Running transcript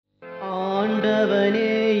ஆண்டவனே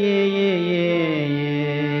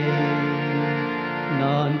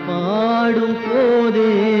நான் பாடும் போது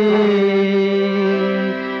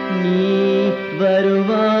நீ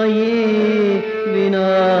வருவாயே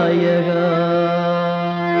விநாயகா.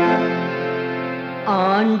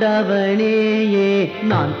 ஆண்டவனேயே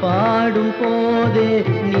நான் பாடும் போது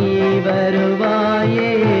நீ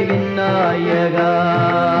வருவாயே விநாயகா.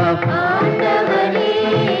 ஆண்டவனே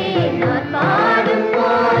நான் பாடும்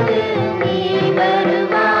போது நீ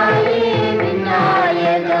வருவாயே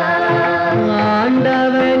விநாயகா.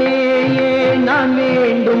 ஆண்டவனேயே நான்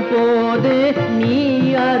வேண்டும் போது நீ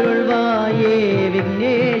அருள்வாயே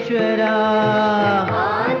விக்னேஸ்வரா.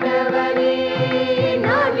 ஆண்டவனே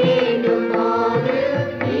நான் வேண்டும் போது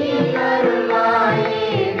நீ அருள்வாயே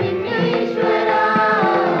விக்னேஸ்வரா.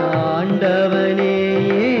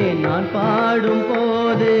 ஆண்டவனேயே நான் பாடும்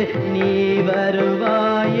போது நீ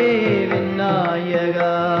வருவாயே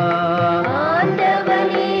விநாயகா.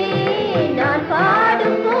 ஆண்டவனே நான்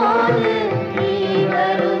பாடும் போது நீ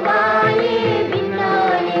வருவாயே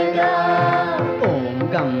விநாயகா. ஓம்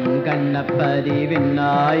கம் கணபதி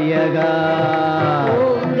விநாயகா.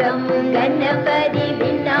 ஓம் கம் கணபதி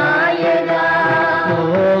விநாயகா.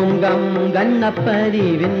 ஓம் கம் கணபதி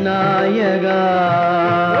விநாயகா.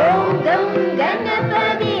 ஓம் கம்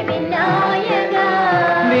கணபதி விநாயகா.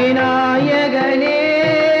 விநாயகனே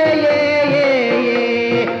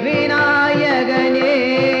விநாயகனே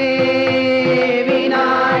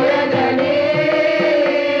விநாயகனே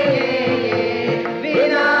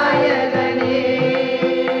விநாயகனே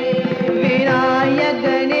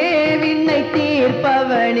விநாயகனே விண்ணை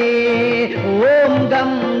தீர்ப்பவனே. ஓம்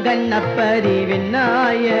கம் கணபதி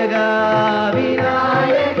விநாயகா.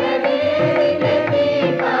 விநாயகனே விண்ணை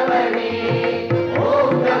தீர்ப்பவனே.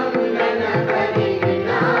 ஓம் கம் கணபதி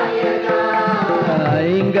விநாயகா.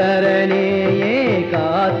 ஐங்கரனேயே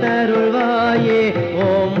காத்தருள்வாயே.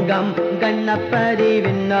 ஓம் கம் கணபதி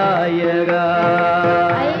விநாயகா.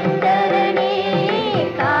 ஐங்கரனே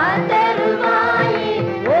காத்தருள்வாயே.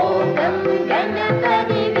 ஓம் கம்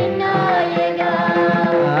கணபதி விநாயகா.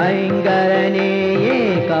 ஐங்கரனேயே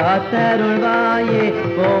காத்தருள்வாயே.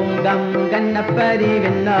 ஓம் கம் கணபதி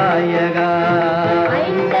விநாயகா.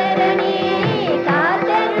 ஐங்கரனே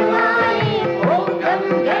காத்தருள்வாயே. ஓம் கம்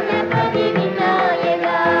கணபதி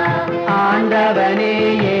விநாயகா.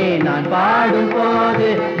 ஆண்டவனேயே நான் பாடும் போது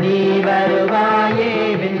நீ வருவாயே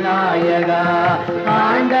விநாயகா.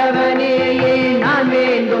 ஆண்டவனேயே நான்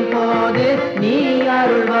வேண்டும் போது நீ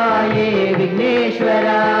அருள்வாயே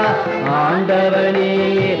விக்னேஸ்வரா.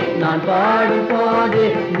 ஆண்டவனேயே நான் பாடும் போது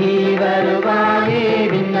நீ வருவாயே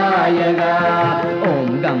விநாயகா.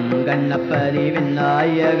 ஓம் கம் கணபதி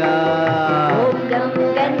விநாயகா. ஓம் கம்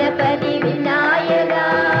கணபதி விநாயகா.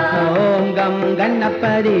 ஓம் கம்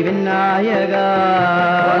கணபதி விநாயகா.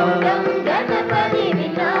 ஓம் கம் கணபதி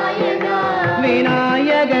விநாயகா.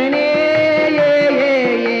 விநாயகனே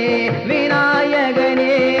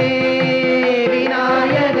விநாயகனே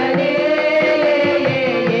விநாயகனே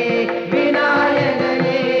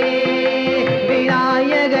விநாயகனே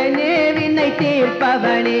விநாயகனே விண்ணை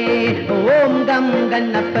தீர்ப்பவனே. ஓம் கம்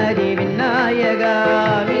கணபதி விநாயகா.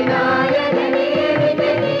 விநாயகனே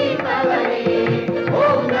விண்ணை தீர்ப்பவனே.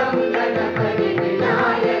 ஓம் கம் கணபதி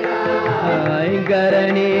விநாயகா.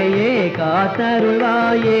 ஐங்கரனேயே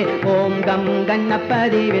காத்தருள்வாயே. ஓம் கம்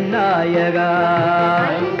கணபதி விநாயகா.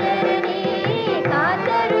 ஐங்கரனே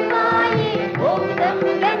காத்தருள்வாயே. ஓம் கம்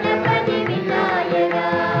கணபதி விநாயகா.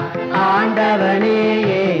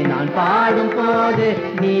 ஆண்டவனேயே நான் பாடும் போது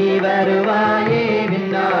நீ வருவாயே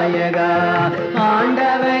விநாயகா.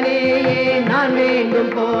 ஆண்டவனேயே நான்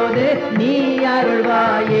வேண்டும் போது நீ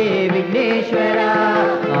அருள்வாயே விக்னேஸ்வரா.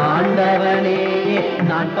 ஆண்டவனேயே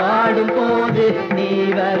நான் பாடும் போது நீ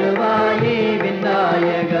வருவாயே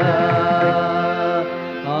விநாயகா.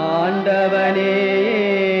 ஆண்டவனேயே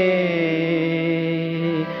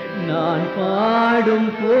நான்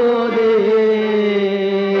பாடும் போது